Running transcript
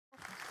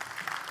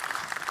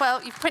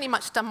Well, you've pretty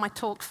much done my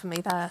talk for me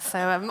there, so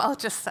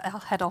I'll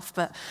head off.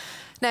 But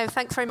no,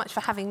 thanks very much for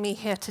having me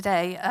here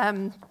today.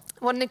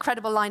 What an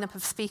incredible lineup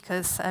of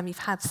speakers you've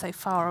had so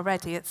far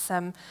already. It's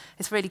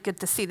really good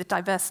to see the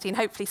diversity, and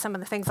hopefully some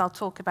of the things I'll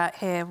talk about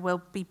here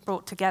will be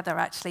brought together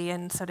actually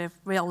in sort of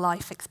real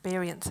life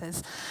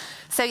experiences.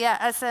 So yeah,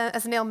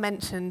 as Neil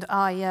mentioned,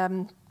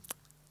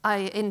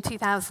 in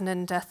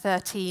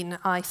 2013,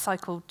 I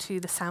cycled to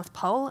the South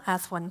Pole,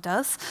 as one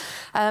does.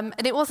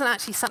 And it wasn't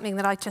actually something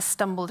that I just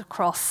stumbled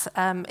across.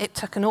 It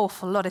took an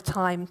awful lot of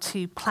time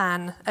to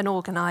plan and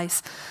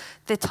organise.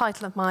 The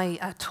title of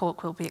my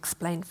talk will be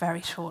explained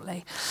very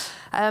shortly.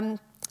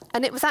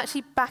 And it was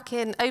actually back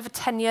in over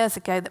 10 years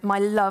ago that my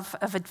love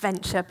of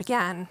adventure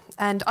began.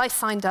 And I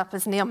signed up,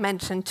 as Neil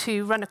mentioned,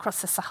 to run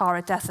across the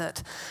Sahara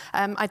Desert.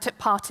 I took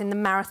part in the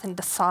Marathon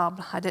Des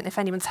Sables. I don't know if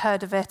anyone's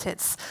heard of it.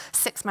 It's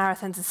 6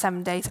 marathons in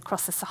 7 days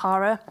across the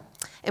Sahara.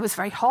 It was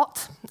very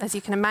hot, as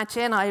you can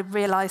imagine. I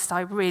realized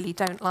I really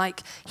don't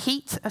like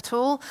heat at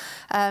all.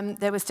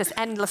 There was just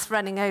endless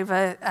running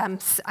over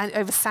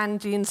sand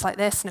dunes like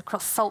this and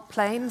across salt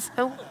plains.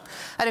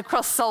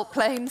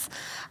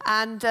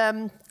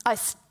 And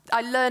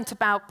I learned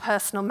about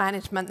personal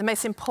management. The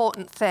most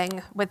important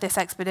thing with this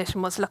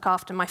expedition was look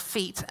after my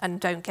feet and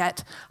don't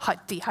get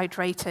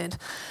dehydrated.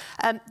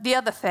 The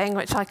other thing,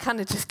 which I kind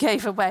of just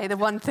gave away, the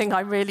one thing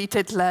I really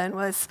did learn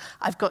was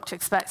I've got to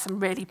expect some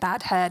really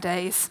bad hair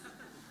days.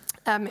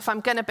 If I'm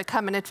going to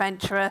become an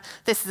adventurer,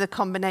 this is a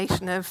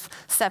combination of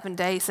 7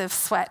 days of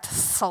sweat,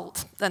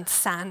 salt, and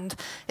sand.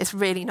 It's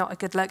really not a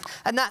good look.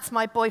 And that's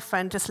my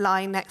boyfriend just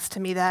lying next to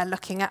me there,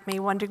 looking at me,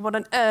 wondering what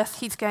on earth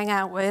he's going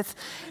out with.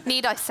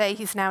 Need I say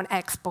he's now an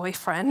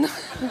ex-boyfriend.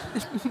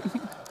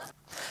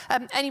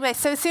 Anyway,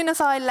 so as soon as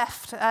I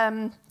left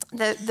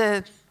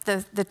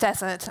the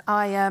desert,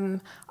 I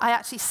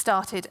actually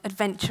started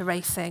adventure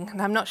racing. And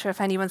I'm not sure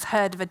if anyone's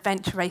heard of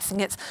adventure racing.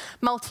 It's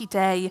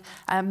multi-day,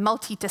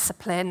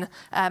 multi-discipline,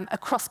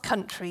 across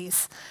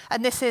countries.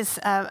 And this is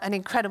an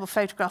incredible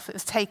photograph that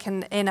was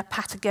taken in a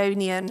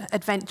Patagonian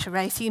adventure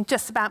race. You can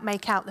just about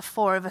make out the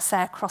 4 of us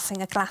there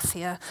crossing a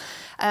glacier.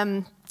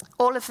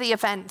 All of the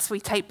events we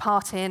take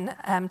part in,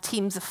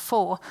 teams of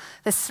 4.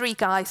 There's 3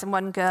 guys and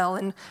 1 girl,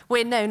 and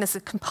we're known as a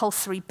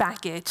compulsory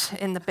baggage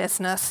in the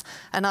business,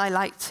 and I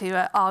like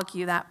to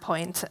argue that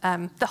point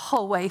the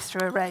whole way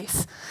through a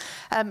race.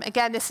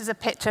 Again, this is a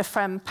picture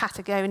from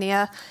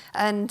Patagonia,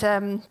 and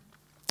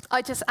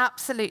I just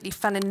absolutely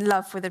fell in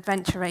love with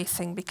adventure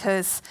racing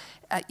because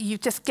you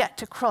just get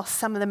to cross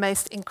some of the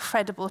most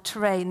incredible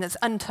terrain that's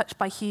untouched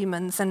by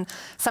humans and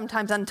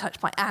sometimes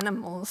untouched by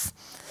animals.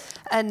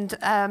 And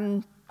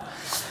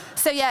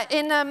so yeah,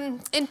 in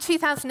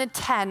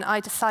 2010, I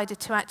decided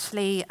to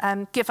actually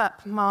give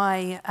up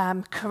my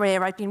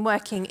career. I'd been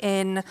working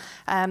in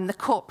the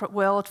corporate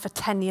world for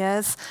 10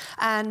 years,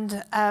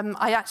 and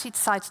I actually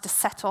decided to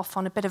set off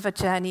on a bit of a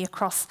journey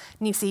across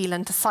New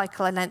Zealand to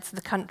cycle a length of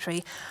the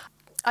country.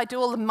 I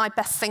do all of my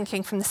best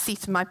thinking from the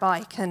seat of my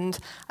bike, and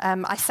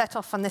I set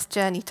off on this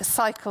journey to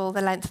cycle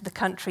the length of the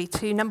country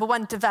to, number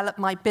one, develop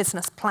my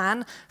business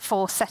plan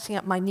for setting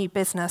up my new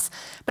business.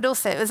 But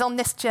also, it was on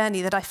this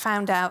journey that I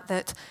found out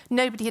that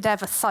nobody had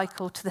ever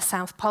cycled to the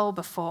South Pole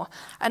before.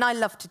 And I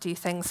love to do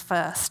things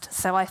first,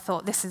 so I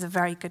thought this is a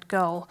very good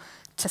goal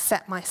to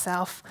set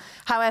myself.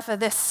 However,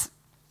 this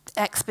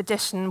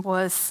expedition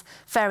was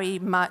very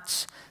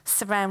much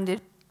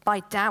surrounded by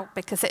doubt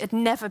because it had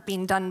never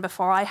been done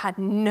before. I had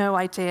no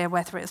idea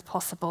whether it was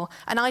possible,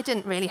 and I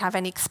didn't really have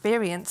any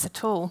experience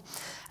at all.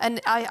 And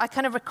I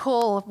kind of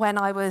recall when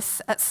I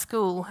was at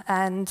school,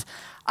 and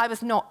I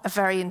was not a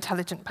very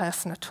intelligent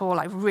person at all.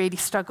 I really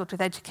struggled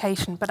with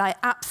education, but I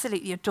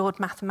absolutely adored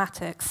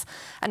mathematics.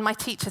 And my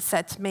teacher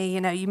said to me,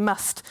 you know, you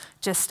must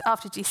just,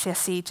 after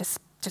GCSE, just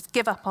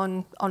give up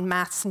on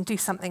maths and do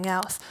something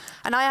else.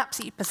 And I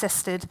absolutely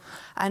persisted,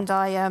 and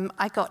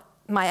I got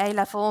my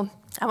A-level.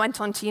 I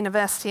went on to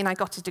university and I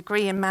got a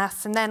degree in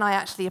maths, and then I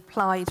actually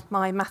applied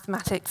my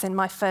mathematics in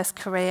my first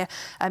career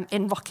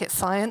in rocket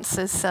science,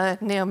 as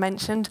Neil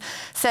mentioned.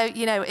 So,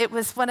 you know, it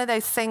was one of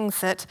those things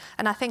that,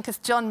 and I think as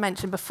John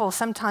mentioned before,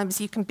 sometimes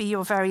you can be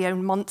your very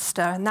own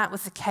monster, and that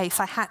was the case.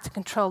 I had to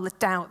control the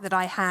doubt that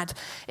I had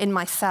in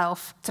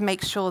myself to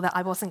make sure that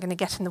I wasn't going to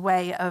get in the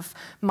way of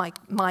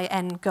my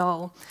end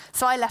goal.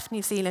 So I left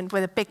New Zealand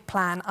with a big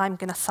plan. I'm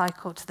going to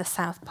cycle to the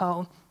South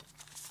Pole.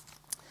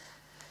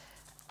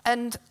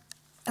 And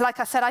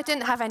like I said, I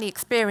didn't have any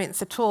experience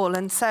at all,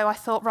 and so I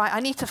thought, right, I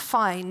need to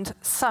find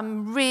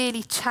some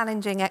really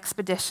challenging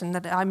expedition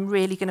that I'm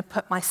really going to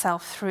put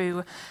myself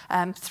through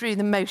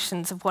the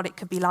motions of what it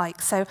could be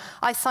like. So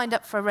I signed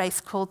up for a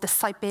race called the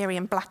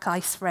Siberian Black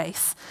Ice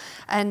Race,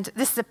 and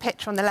this is a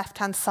picture on the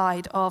left-hand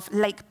side of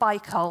Lake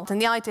Baikal,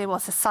 and the idea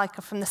was to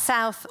cycle from the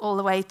south all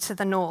the way to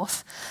the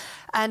north.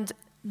 And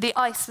the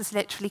ice was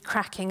literally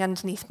cracking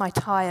underneath my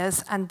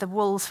tyres, and the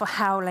wolves were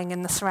howling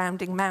in the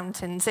surrounding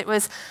mountains. It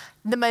was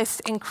the most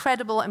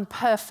incredible and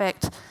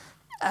perfect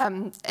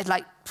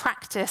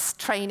practice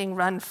training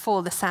run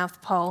for the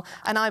South Pole,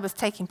 and I was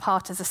taking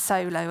part as a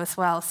solo as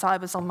well, so I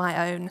was on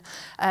my own.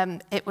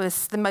 It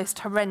was the most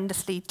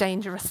horrendously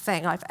dangerous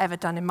thing I've ever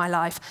done in my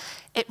life.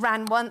 It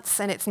ran once,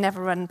 and it's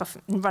never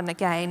run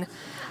again.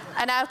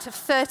 And out of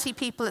 30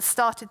 people that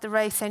started the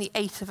race, only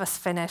 8 of us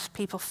finished.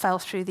 People fell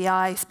through the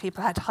ice,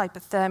 people had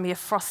hypothermia,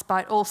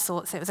 frostbite, all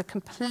sorts. It was a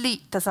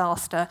complete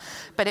disaster,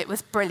 but it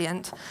was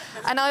brilliant.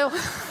 And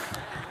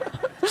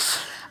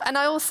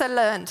I also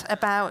learned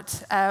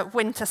about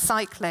winter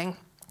cycling.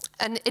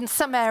 And in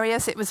some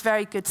areas, it was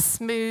very good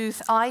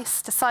smooth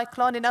ice to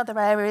cycle on. In other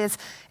areas,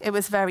 it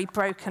was very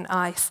broken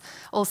ice.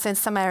 Also, in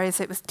some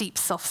areas, it was deep,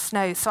 soft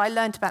snow. So I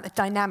learned about the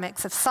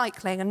dynamics of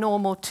cycling a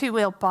normal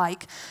two-wheel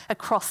bike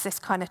across this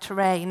kind of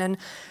terrain. And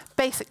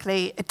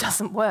basically, it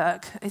doesn't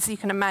work. As you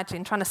can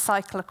imagine, trying to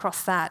cycle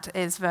across that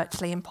is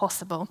virtually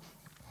impossible.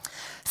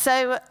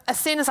 So as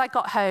soon as I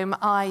got home,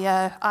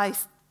 I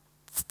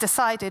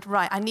decided,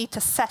 right, I need to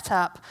set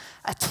up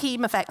a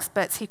team of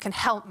experts who can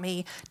help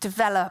me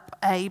develop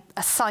a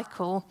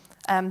cycle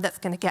that's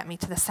going to get me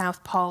to the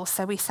South Pole.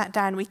 So we sat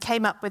down, we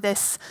came up with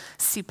this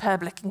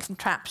superb looking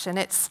contraption.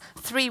 It's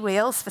 3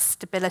 wheels for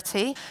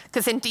stability,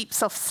 because in deep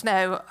soft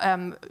snow,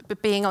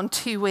 being on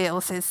 2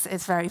 wheels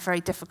is very, very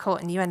difficult,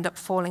 and you end up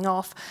falling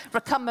off.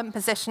 Recumbent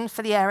position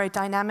for the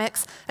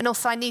aerodynamics, and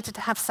also I needed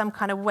to have some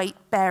kind of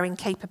weight-bearing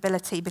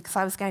capability, because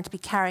I was going to be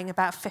carrying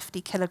about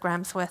 50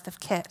 kilograms worth of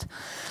kit.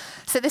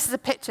 So this is a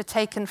picture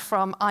taken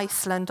from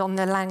Iceland on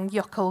the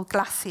Langjökull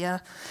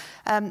glacier.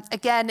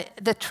 Again,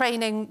 the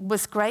training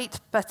was great,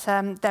 but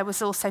there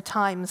was also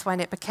times when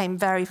it became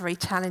very, very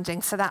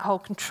challenging. So that whole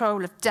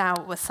control of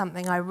doubt was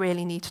something I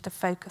really needed to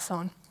focus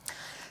on.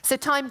 So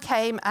time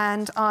came,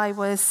 and I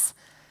was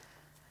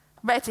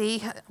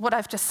ready. What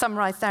I've just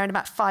summarized there in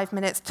about 5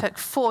 minutes took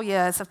 4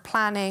 years of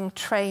planning,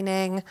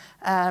 training,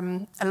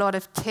 a lot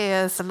of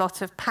tears, a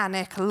lot of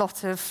panic, a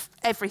lot of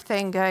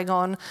everything going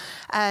on.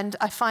 And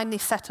I finally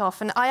set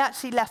off. And I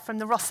actually left from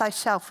the Ross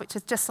Ice Shelf, which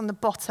is just on the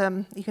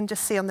bottom. You can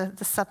just see on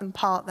the southern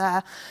part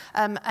there.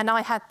 And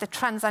I had the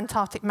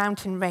Trans-Antarctic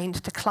mountain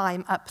range to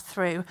climb up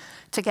through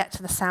to get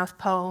to the South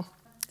Pole.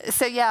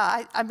 So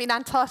yeah, I mean,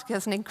 Antarctica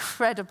is an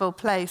incredible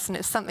place, and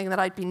it's something that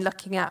I'd been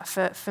looking at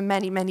for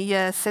many, many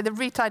years. So the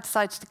route I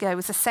decided to go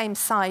was the same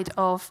side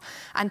of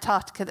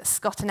Antarctica that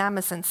Scott and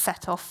Amazon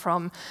set off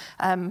from,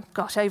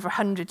 gosh, over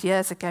 100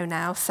 years ago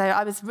now. So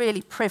I was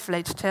really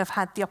privileged to have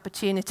had the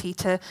opportunity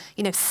to,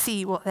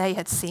 see what they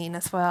had seen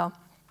as well.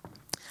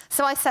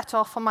 So I set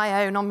off on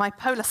my own on my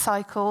polar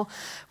cycle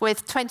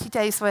with 20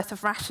 days worth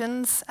of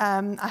rations.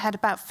 I had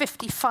about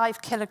 55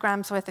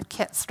 kilograms worth of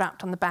kit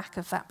strapped on the back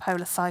of that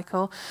polar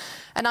cycle.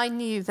 And I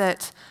knew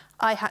that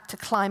I had to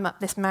climb up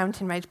this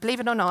mountain range. Believe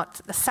it or not,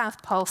 the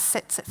South Pole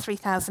sits at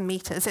 3,000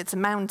 meters. It's a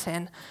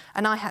mountain.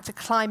 And I had to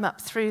climb up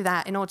through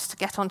that in order to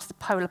get onto the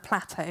polar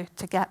plateau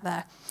to get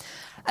there.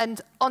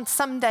 And on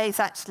some days,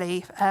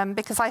 actually,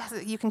 because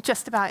you can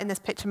just about in this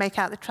picture make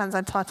out the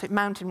Trans-Antarctic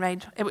mountain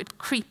range, it would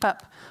creep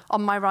up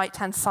on my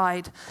right-hand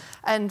side.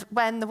 And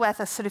when the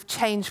weather sort of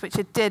changed, which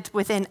it did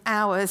within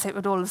hours, it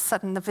would all of a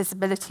sudden, the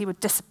visibility would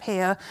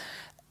disappear.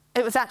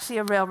 It was actually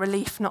a real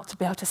relief not to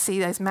be able to see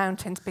those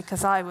mountains,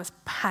 because I was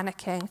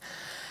panicking.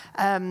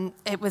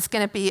 It was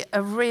going to be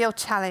a real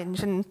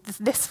challenge, and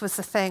this was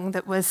the thing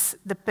that was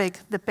the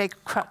big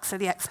crux of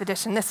the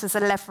expedition. This was a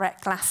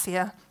Leverett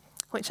Glacier,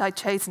 which I'd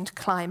chosen to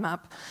climb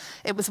up.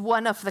 It was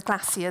one of the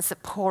glaciers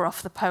that pour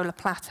off the polar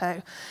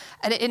plateau.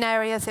 And in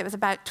areas, it was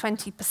about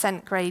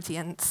 20%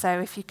 gradient. So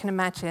if you can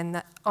imagine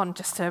that on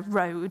just a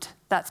road,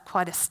 that's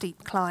quite a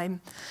steep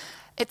climb.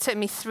 It took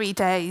me 3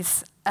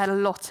 days, a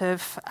lot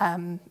of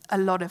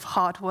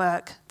hard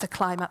work to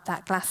climb up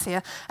that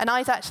glacier. And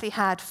I'd actually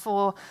had,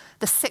 for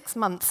the 6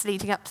 months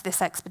leading up to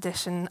this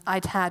expedition,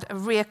 I'd had a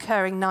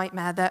reoccurring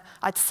nightmare that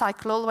I'd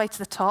cycle all the way to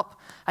the top,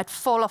 I'd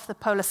fall off the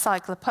polar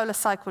cycle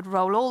would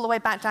roll all the way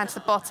back down to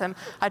the bottom,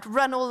 I'd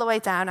run all the way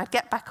down, I'd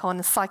get back on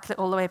and cycle it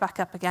all the way back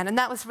up again. And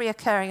that was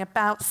reoccurring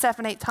about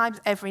 7, 8 times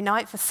every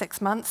night for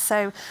 6 months.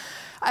 So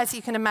as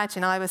you can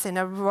imagine, I was in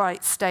a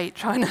right state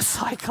trying to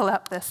cycle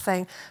up this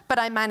thing. But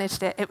I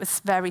managed it. It was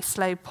very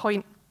slow,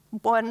 0.1,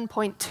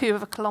 0.2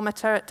 of a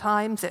kilometre at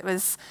times. It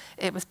was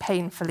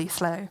painfully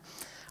slow.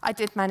 I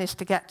did manage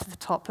to get to the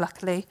top,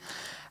 luckily.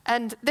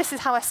 And this is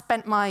how I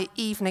spent my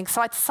evening.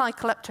 So I'd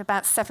cycle up to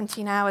about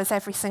 17 hours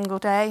every single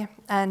day,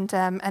 and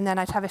then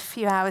I'd have a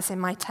few hours in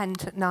my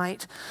tent at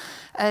night.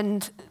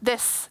 And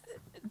this,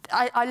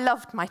 I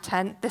loved my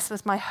tent. This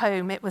was my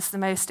home. It was the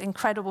most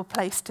incredible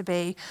place to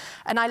be.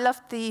 And I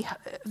loved the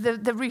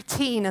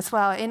routine as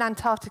well. In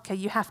Antarctica,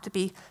 you have to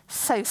be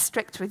so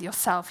strict with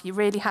yourself. You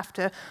really have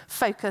to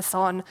focus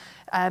on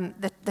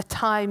the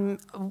time,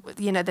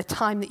 the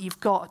time that you've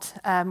got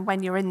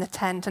when you're in the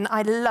tent. And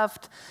I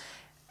loved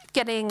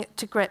getting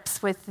to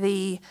grips with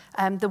the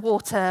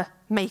water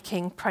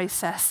making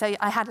process. So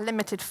I had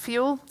limited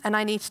fuel, and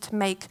I needed to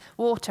make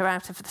water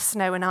out of the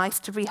snow and ice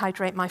to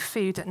rehydrate my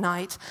food at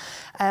night.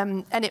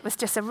 And it was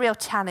just a real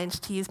challenge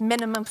to use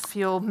minimum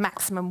fuel,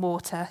 maximum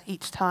water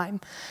each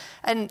time.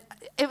 And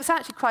it was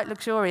actually quite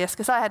luxurious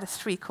because I had a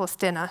 3-course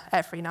dinner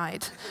every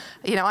night.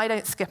 You know, I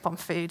don't skip on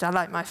food. I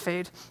like my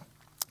food.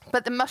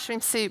 But the mushroom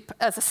soup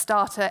as a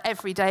starter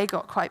every day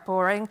got quite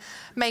boring.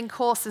 Main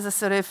course is a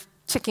sort of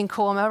chicken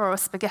korma or a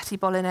spaghetti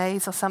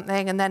bolognese or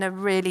something, and then a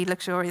really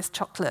luxurious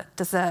chocolate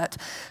dessert.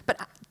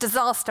 But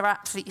disaster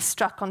absolutely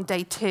struck on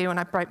day 2, and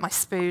I broke my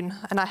spoon,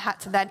 and I had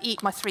to then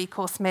eat my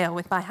 3-course meal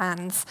with my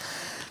hands.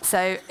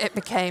 So it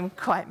became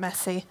quite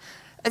messy.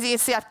 As you can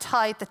see, I've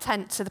tied the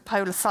tent to the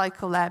polar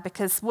cycle there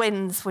because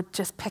winds would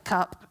just pick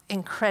up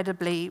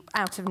incredibly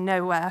out of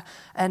nowhere,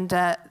 and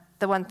the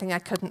one thing I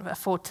couldn't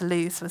afford to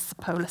lose was the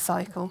polar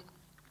cycle.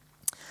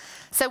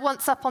 So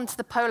once up onto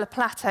the polar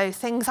plateau,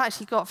 things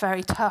actually got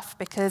very tough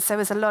because there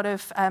was a lot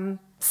of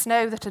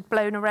snow that had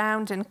blown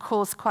around and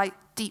caused quite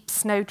deep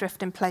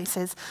snowdrift in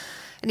places.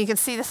 And you can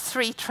see the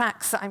 3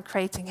 tracks that I'm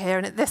creating here.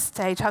 And at this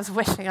stage, I was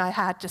wishing I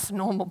had just a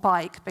normal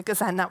bike because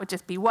then that would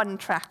just be 1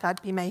 track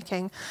I'd be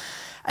making.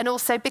 And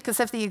also because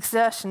of the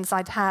exertions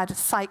I'd had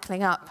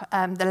cycling up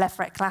the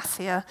Leverett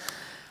Glacier,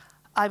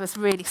 I was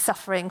really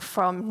suffering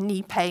from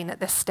knee pain at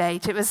this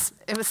stage. It was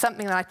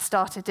something that I'd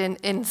started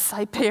in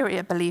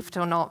Siberia, believe it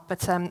or not,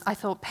 but I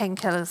thought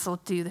painkillers will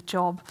do the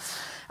job.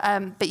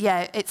 But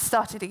yeah, it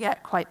started to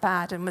get quite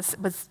bad and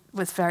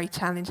was very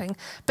challenging.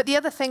 But the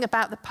other thing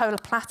about the polar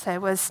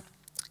plateau was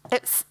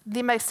it's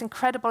the most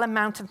incredible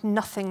amount of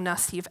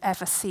nothingness you've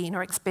ever seen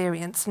or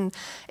experienced. And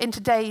in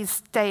today's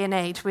day and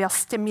age, we are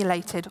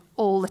stimulated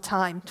all the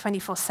time,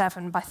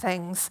 24/7, by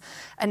things.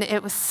 And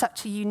it was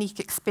such a unique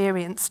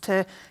experience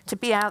to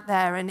be out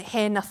there and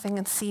hear nothing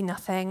and see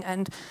nothing.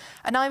 And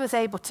I was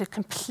able to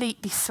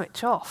completely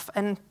switch off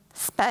and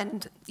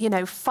spend,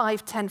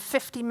 5, 10,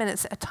 50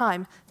 minutes at a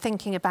time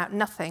thinking about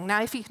nothing.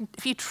 Now, if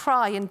you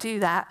try and do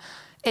that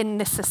in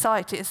this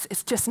society,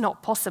 it's just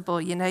not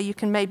possible. You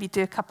can maybe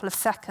do a couple of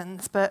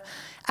seconds, but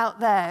out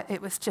there, it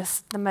was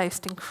just the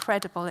most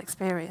incredible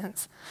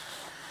experience.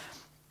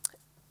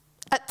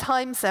 At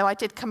times, though, I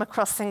did come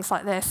across things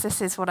like this.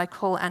 This is what I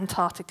call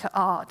Antarctica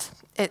art.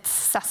 It's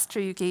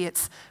sastrugi,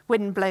 it's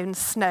wind-blown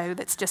snow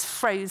that's just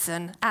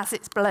frozen. As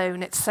it's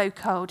blown, it's so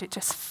cold, it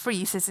just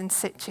freezes in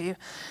situ.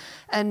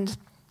 And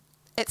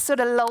it sort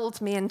of lulled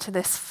me into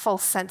this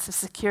false sense of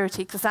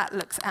security because that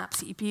looks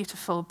absolutely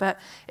beautiful, but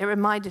it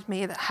reminded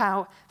me that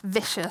how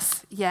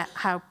vicious yet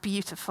how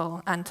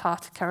beautiful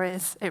Antarctica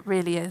is. It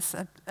really is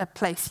a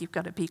place you've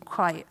got to be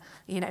quite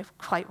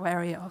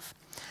wary of.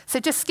 So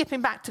just skipping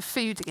back to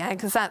food again,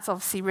 because that's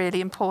obviously really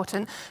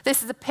important.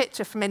 This is a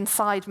picture from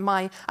inside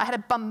I had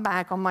a bum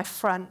bag on my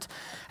front,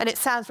 and it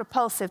sounds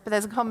repulsive, but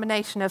there's a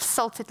combination of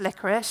salted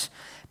licorice,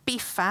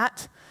 beef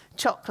fat,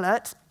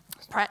 chocolate,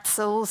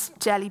 pretzels,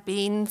 jelly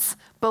beans,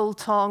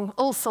 biltong,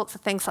 all sorts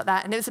of things like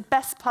that. And it was the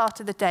best part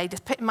of the day,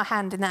 just putting my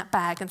hand in that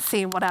bag and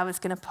seeing what I was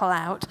going to pull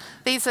out.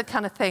 These are the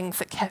kind of things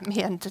that kept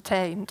me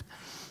entertained.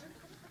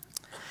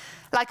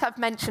 Like I've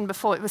mentioned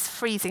before, it was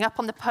freezing. Up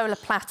on the polar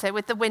plateau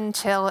with the wind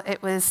chill,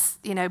 it was,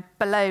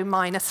 below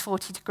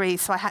 -40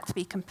 degrees, so I had to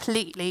be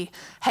completely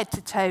head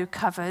to toe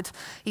covered.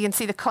 You can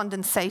see the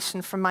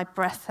condensation from my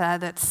breath there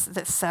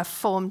that's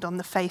formed on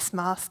the face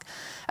mask.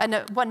 And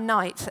one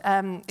night,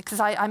 because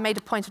I made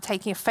a point of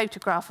taking a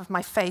photograph of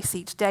my face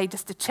each day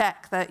just to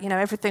check that,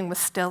 everything was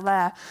still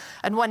there.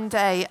 And one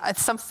day,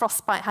 some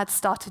frostbite had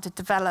started to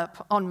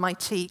develop on my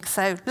cheek,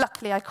 so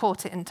luckily I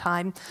caught it in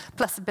time,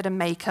 plus a bit of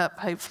makeup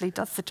hopefully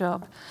does the job.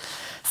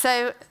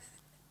 So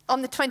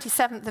on the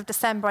 27th of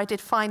December, I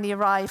did finally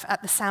arrive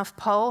at the South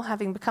Pole,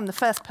 having become the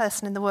first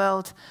person in the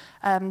world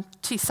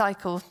to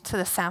cycle to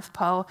the South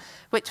Pole,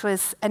 which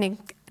was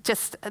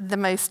just the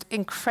most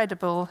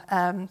incredible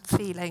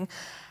feeling.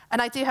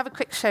 And I do have a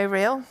quick show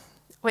reel,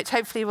 which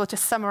hopefully will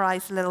just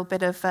summarize a little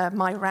bit of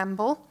my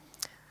ramble.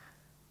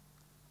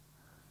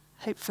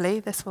 Hopefully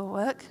this will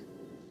work.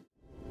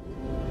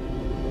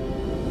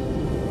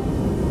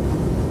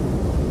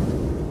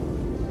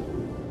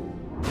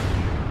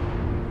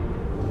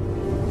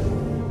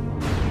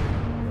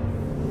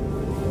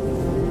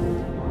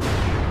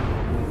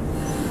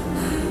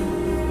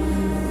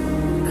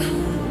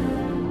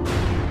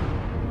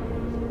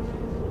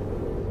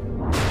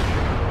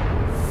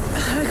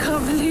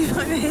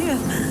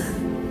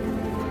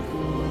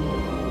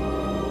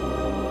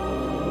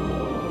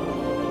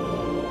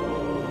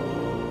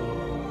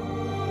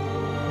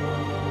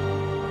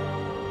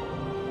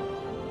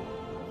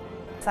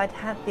 I'd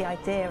had the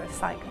idea of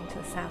cycling to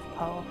the South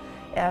Pole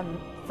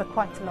for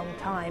quite a long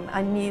time.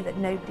 I knew that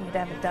nobody had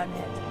ever done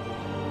it.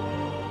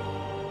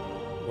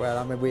 Well,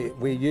 I mean,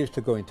 we used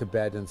to go into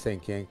bed and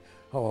thinking,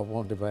 oh, I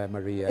wonder where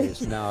Maria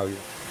is now. Welcome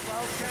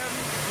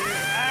to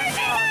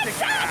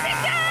Antarctica!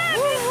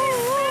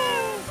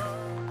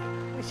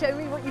 Show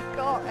me what you've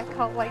got. I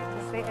can't wait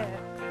to see it.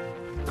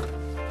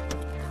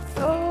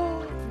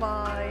 Oh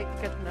my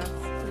goodness,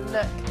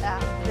 look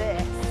at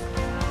this.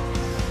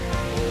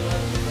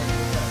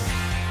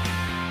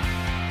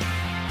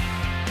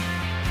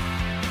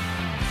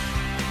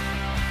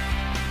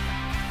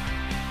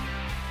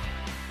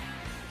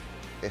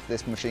 If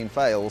this machine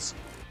fails,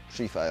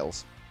 she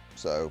fails.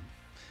 So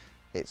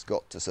it's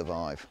got to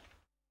survive.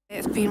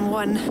 It's been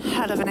one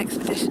hell of an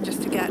expedition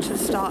just to get to the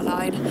start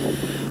line.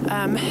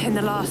 In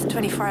the last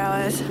 24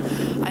 hours,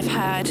 I've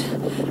had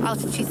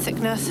altitude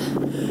sickness,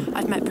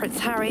 I've met Prince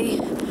Harry,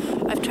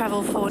 I've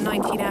travelled for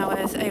 19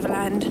 hours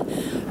overland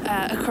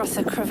across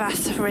a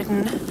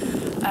crevasse-ridden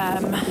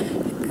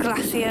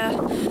glacier,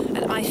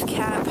 an ice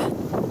cap.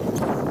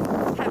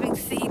 Having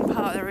seen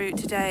part of the route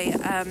today,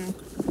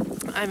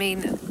 I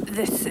mean,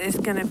 this is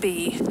going to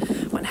be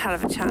one hell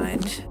of a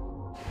challenge.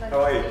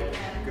 How are you?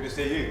 Good to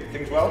see you.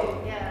 Things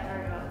well? Yeah,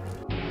 very well.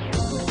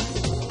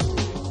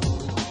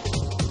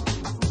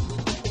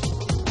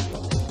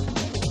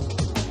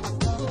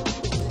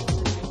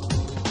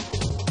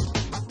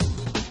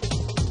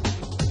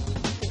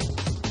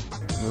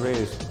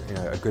 Maria's,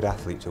 a good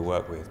athlete to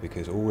work with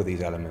because all of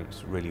these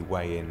elements really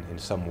weigh in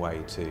some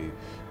way to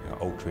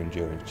ultra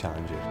endurance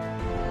challenges.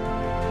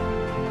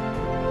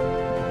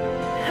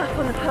 Up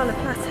on the polar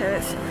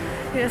plateau,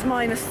 it's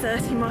minus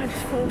 30,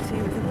 minus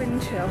 40 with the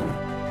wind chill.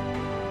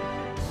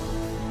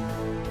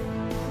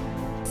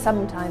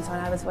 Sometimes when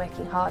I was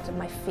working hard and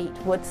my feet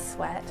would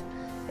sweat,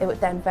 it would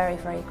then very,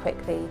 very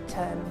quickly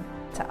turn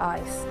to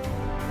ice.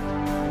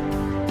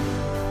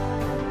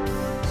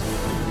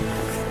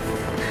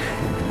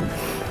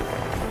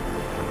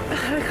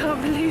 I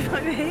can't believe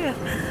I'm here.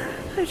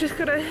 I've just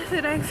got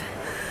the next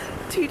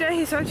 2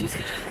 days, I've just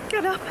got to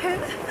get up it.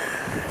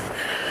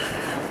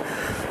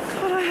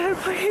 God, I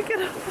hope I can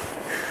get up.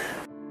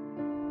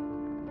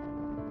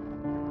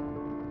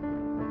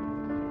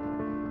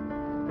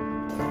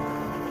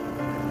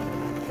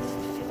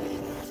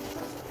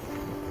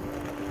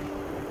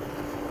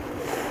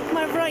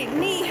 My right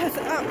knee has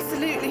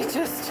absolutely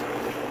just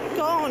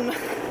gone,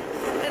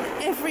 and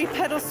every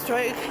pedal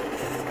stroke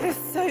is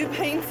so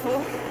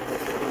painful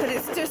that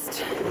it's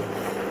just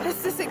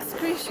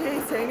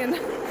excruciating. And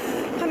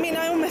I mean,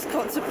 I almost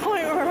got to a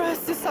point where I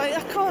was just like,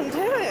 I can't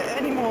do it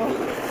anymore.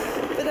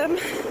 But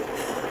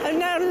I'm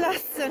now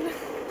less than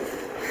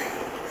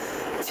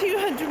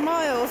 200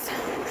 miles.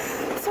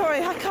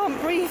 Sorry, I can't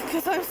breathe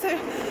because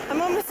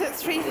I'm almost at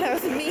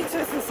 3,000 meters,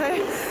 and so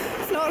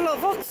there's not a lot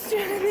of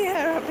oxygen in the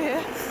air up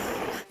here.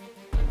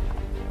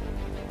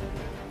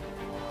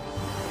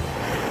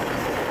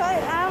 I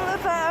am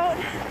about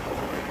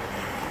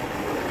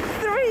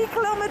 3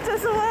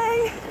 kilometers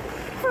away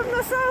from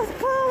the South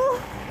Pole.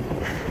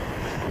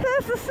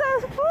 There's the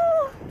South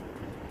Pole.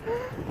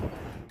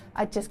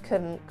 I just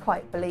couldn't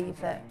quite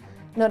believe that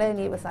not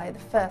only was I the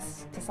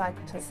first to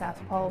cycle to the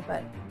South Pole,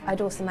 but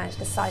I'd also managed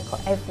to cycle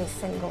every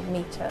single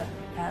metre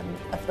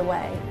of the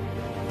way.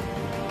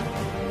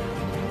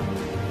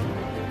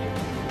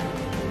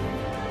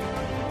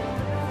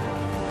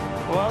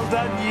 Well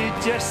done, you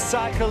just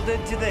cycled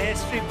into the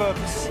history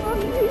books.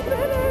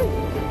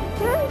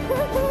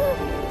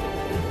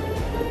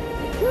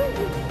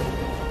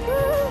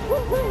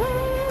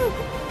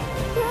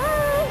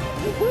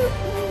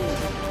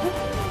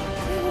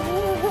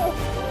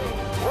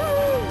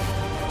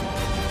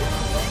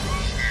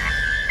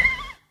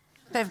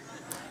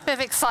 Bit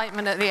of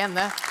excitement at the end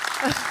there.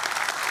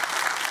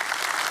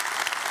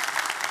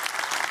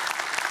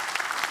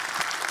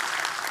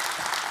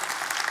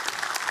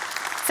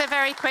 So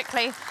very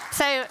quickly,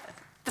 so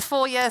the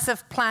 4 years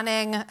of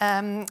planning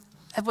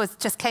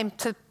came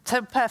to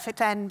a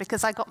perfect end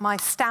because I got my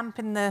stamp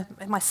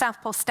my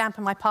South Pole stamp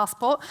in my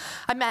passport.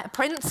 I met a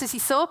prince, as you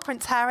saw,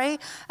 Prince Harry,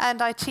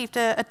 and I achieved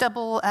a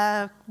double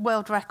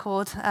world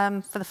record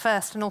for the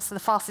first and also the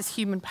fastest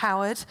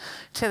human-powered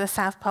to the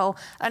South Pole.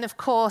 And of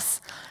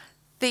course,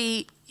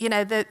 the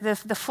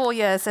 4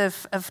 years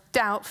of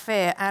doubt,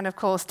 fear, and of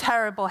course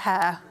terrible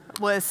hair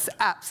was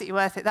absolutely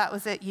worth it. That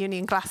was at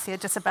Union Glacier,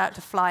 just about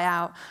to fly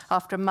out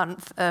after a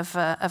month of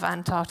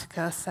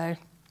Antarctica. So,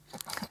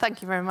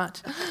 thank you very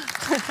much.